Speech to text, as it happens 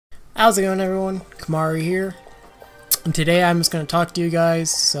How's it going, everyone? Kamari here, and today I'm just going to talk to you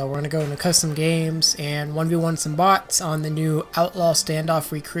guys. So we're going to go into custom games and 1v1 some bots on the new Outlaw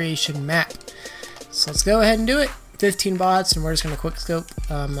Standoff Recreation map. So let's go ahead and do it. 15 bots, and we're just going to quick scope.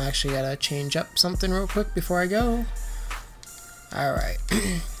 I actually got to change up something real quick before I go. Alright,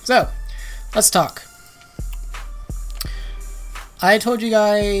 so let's talk. I told you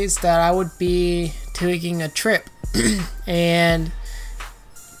guys that I would be taking a trip, and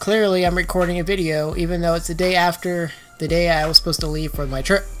clearly I'm recording a video even though it's the day after the day I was supposed to leave for my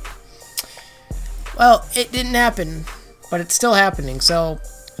trip. Well, it didn't happen, but it's still happening, so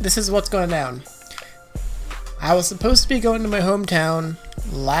this is what's going down. I was supposed to be going to my hometown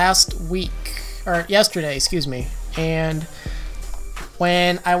yesterday, excuse me, and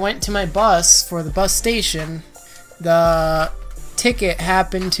when I went to my bus for the bus station, the ticket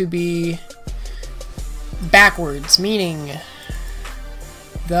happened to be backwards, meaning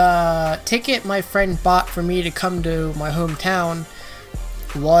the ticket my friend bought for me to come to my hometown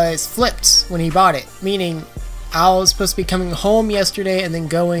was flipped when he bought it, meaning I was supposed to be coming home yesterday and then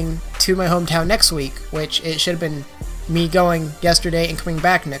going to my hometown next week, which it should have been me going yesterday and coming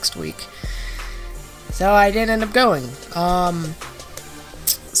back next week. So I didn't end up going.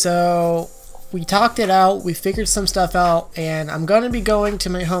 So we talked it out, we figured some stuff out, and I'm going to be going to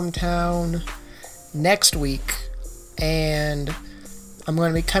my hometown next week, and I'm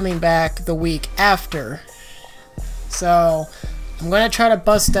going to be coming back the week after. So I'm going to try to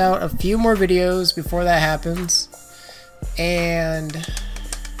bust out a few more videos before that happens, and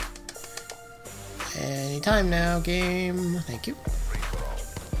anytime now, game, thank you.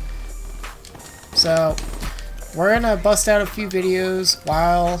 So we're going to bust out a few videos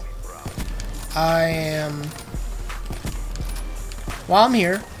while I'm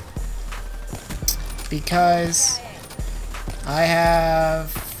here, because I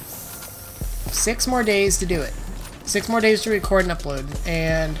have 6 more days to do it. 6 more days to record and upload,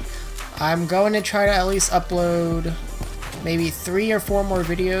 and I'm going to try to at least upload maybe 3 or 4 more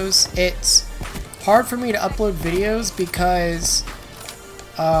videos. It's hard for me to upload videos because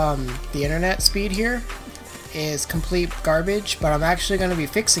the internet speed here is complete garbage, but I'm actually going to be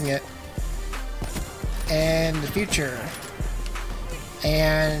fixing it in the future,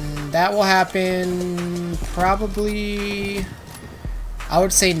 and that will happen probably, I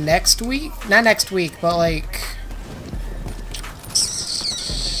would say next week. Not next week, but like,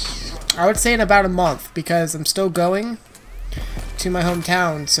 I would say in about a month, because I'm still going to my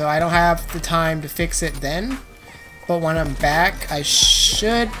hometown, so I don't have the time to fix it then. But when I'm back, I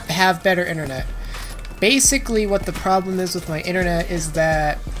should have better internet. Basically, what the problem is with my internet is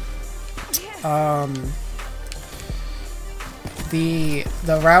that the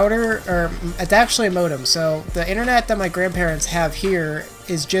router, or it's actually a modem, so the internet that my grandparents have here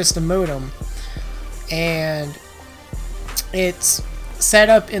is just a modem, and it's set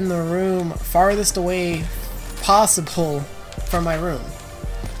up in the room farthest away possible from my room,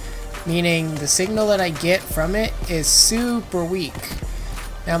 meaning the signal that I get from it is super weak.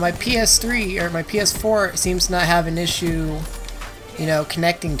 Now my PS3 or my PS4 seems to not have an issue, you know,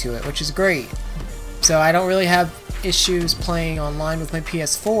 connecting to it, which is great. So I don't really have issues playing online with my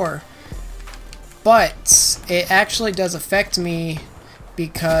PS4, but it actually does affect me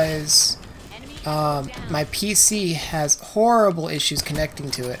because my PC has horrible issues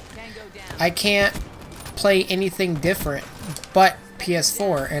connecting to it. I can't play anything different but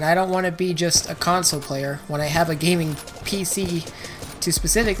PS4, and I don't want to be just a console player when I have a gaming PC to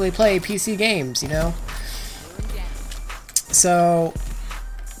specifically play PC games, you know? So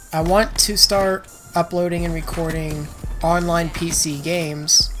I want to start uploading and recording online PC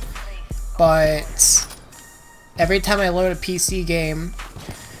games, but every time I load a PC game,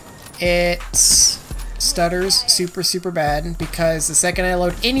 it stutters super bad, because the second I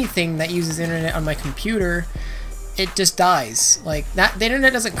load anything that uses internet on my computer, it just dies. Like, not the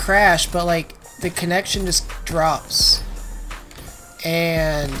internet doesn't crash, but like the connection just drops.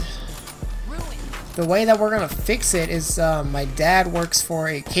 And the way that we're gonna fix it is my dad works for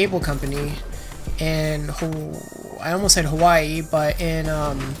a cable company in I almost said Hawaii, but in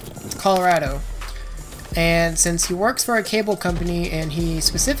Colorado. And since he works for a cable company and he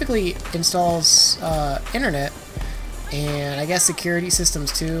specifically installs internet and I guess security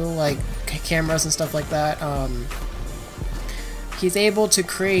systems too, like cameras and stuff like that, he's able to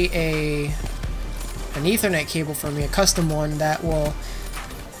create an Ethernet cable for me, a custom one that will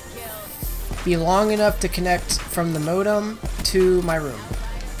be long enough to connect from the modem to my room.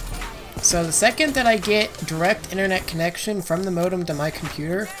 So the second that I get direct internet connection from the modem to my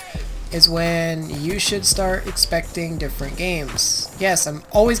computer, is when you should start expecting different games. Yes, I'm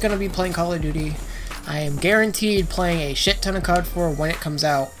always going to be playing Call of Duty. I am guaranteed playing a shit ton of COD 4 when it comes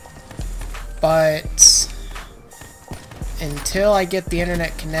out. But until I get the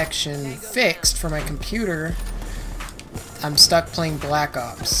internet connection fixed for my computer, I'm stuck playing Black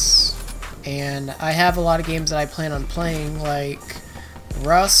Ops. And I have a lot of games that I plan on playing, like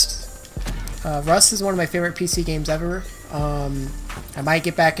Rust. Rust is one of my favorite PC games ever. I might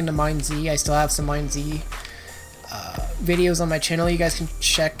get back into Mine Z. I still have some Mine Z videos on my channel you guys can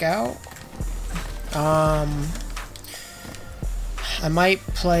check out. I might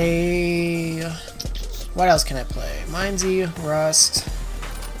play... What else can I play? Mine Z, Rust.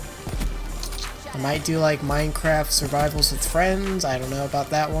 I might do like Minecraft Survivals with Friends. I don't know about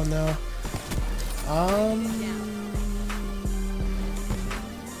that one though.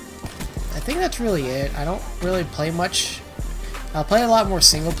 I think that's really it. I don't really play much. I'll play a lot more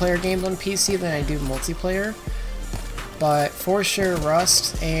single player games on PC than I do multiplayer. But for sure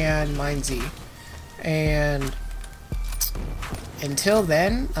Rust and Mine Z. And until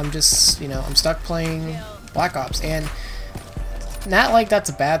then, I'm just, I'm stuck playing Black Ops. And not like that's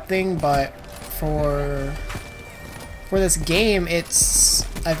a bad thing, but for this game,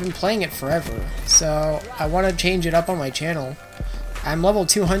 I've been playing it forever. So I want to change it up on my channel. I'm level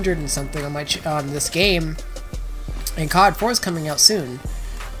 200 and something on this game, and COD 4 is coming out soon.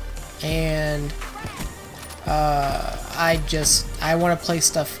 And I want to play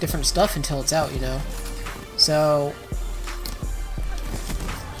different stuff until it's out, So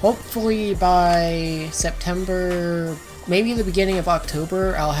hopefully by September, maybe the beginning of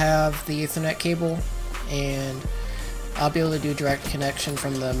October, I'll have the Ethernet cable, and I'll be able to do direct connection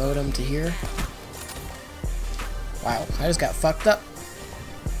from the modem to here. Wow, I just got fucked up.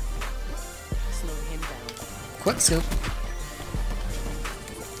 Quick scoop.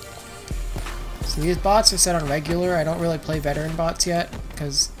 So these bots are set on regular. I don't really play veteran bots yet,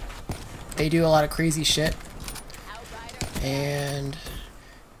 because they do a lot of crazy shit. And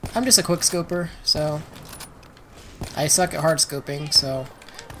I'm just a quick scoper, so I suck at hard scoping, so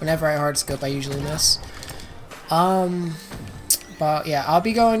whenever I hard scope I usually miss. But yeah, I'll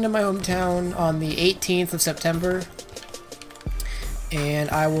be going to my hometown on the 18th of September, and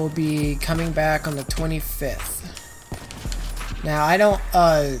I will be coming back on the 25th. Now, I don't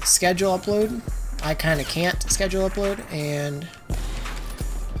schedule upload. I kind of can't schedule upload, and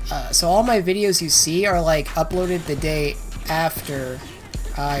so all my videos you see are like uploaded the day after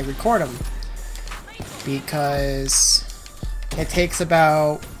I record them, because it takes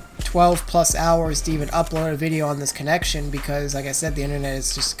about 12 plus hours to even upload a video on this connection, because like I said, the internet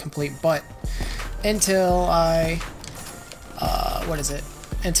is just complete butt until I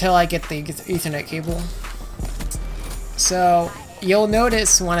until I get the Ethernet cable. So you'll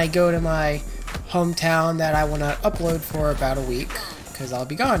notice when I go to my hometown that I will not upload for about a week, because I'll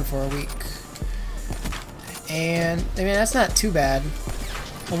be gone for a week. And I mean, that's not too bad.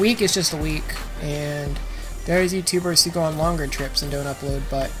 A week is just a week, and there's YouTubers who go on longer trips and don't upload,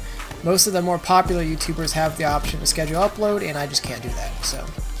 but most of the more popular YouTubers have the option to schedule upload, and I just can't do that. So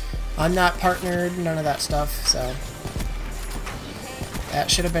I'm not partnered, none of that stuff. So that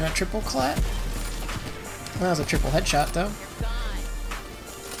should have been a triple clat. That was a triple headshot though.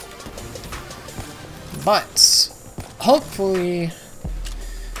 But hopefully,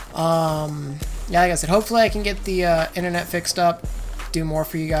 yeah, like I said, hopefully I can get the internet fixed up, do more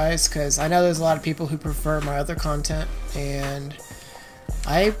for you guys, because I know there's a lot of people who prefer my other content, and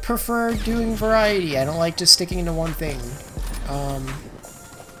I prefer doing variety. I don't like just sticking to one thing.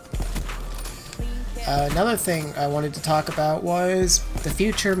 Another thing I wanted to talk about was the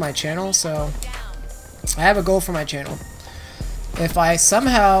future of my channel. So I have a goal for my channel. If I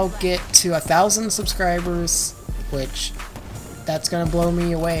somehow get to 1,000 subscribers, which that's gonna blow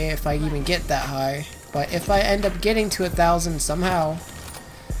me away if I even get that high, but if I end up getting to 1,000 somehow,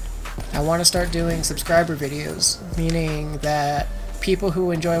 I want to start doing subscriber videos, meaning that people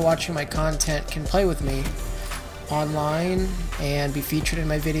who enjoy watching my content can play with me online and be featured in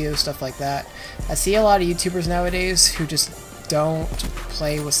my videos, stuff like that. I see a lot of YouTubers nowadays who just don't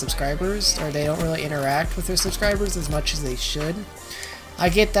play with subscribers, or they don't really interact with their subscribers as much as they should. I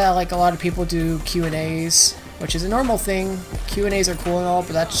get that, like, a lot of people do Q&As, which is a normal thing. Q&As are cool and all,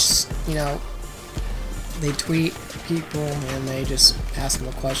 but that's, they tweet people and they just ask them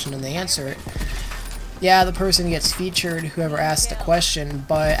a question and they answer it. Yeah, the person gets featured, whoever asked the question,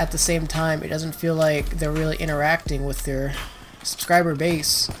 but at the same time, it doesn't feel like they're really interacting with their subscriber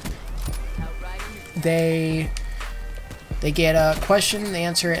base. They get a question, they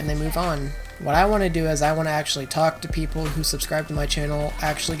answer it, and they move on. what I want to do is I want to actually talk to people who subscribe to my channel,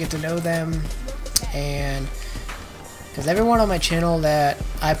 actually get to know them, and because everyone on my channel that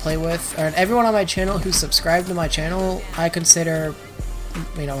I play with, or everyone on my channel who's subscribed to my channel, I consider,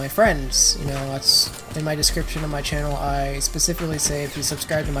 you know, my friends. You know, that's in my description of my channel. I specifically say if you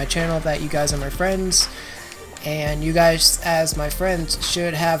subscribe to my channel that you guys are my friends, and you guys as my friends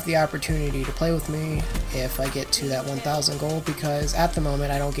should have the opportunity to play with me if I get to that 1,000 goal, because at the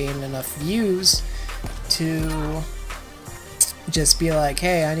moment I don't gain enough views to just be like,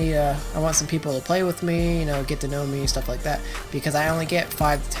 hey, I want some people to play with me, you know, get to know me, stuff like that, because I only get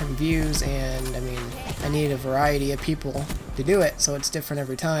 5 to 10 views, and I mean, I need a variety of people to do it, so it's different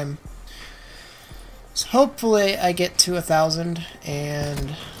every time. So hopefully I get to 1,000,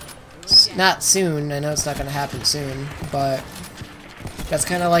 and not soon, I know it's not going to happen soon, but that's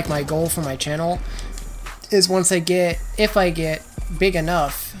kind of like my goal for my channel, is if I get big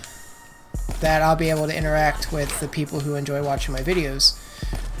enough that I'll be able to interact with the people who enjoy watching my videos.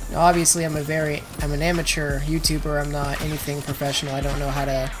 Now, obviously, I'm an amateur YouTuber. I'm not anything professional. I don't know how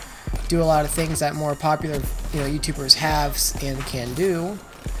to do a lot of things that more popular, you know, YouTubers have and can do.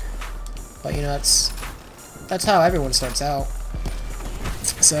 But you know, that's how everyone starts out.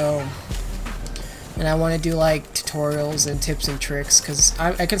 So, and I want to do like tutorials and tips and tricks, because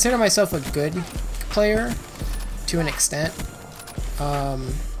I consider myself a good player to an extent.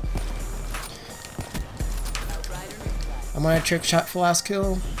 I'm gonna trick shot for last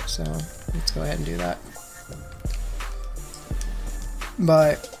kill, so let's go ahead and do that.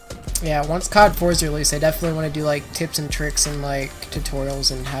 But yeah, once COD 4 is released, I definitely want to do like tips and tricks and like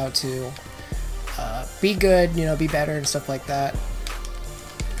tutorials and how to be good, you know, be better and stuff like that.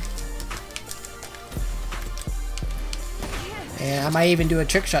 And I might even do a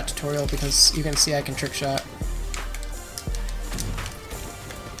trick shot tutorial, because you can see I can trick shot.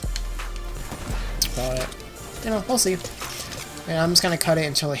 But you know, we'll see. And I'm just gonna cut it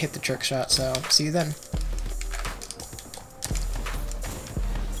until I hit the trick shot, so see you then.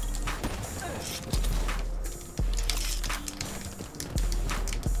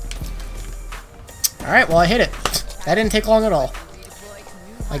 Alright, well I hit it. That didn't take long at all.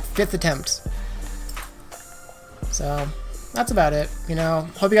 Like 5th attempt. So that's about it. You know,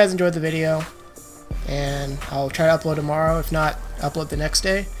 hope you guys enjoyed the video, and I'll try to upload tomorrow. If not, upload the next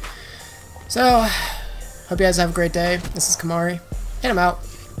day. So hope you guys have a great day. This is Kamari, and I'm out.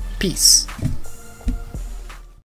 Peace.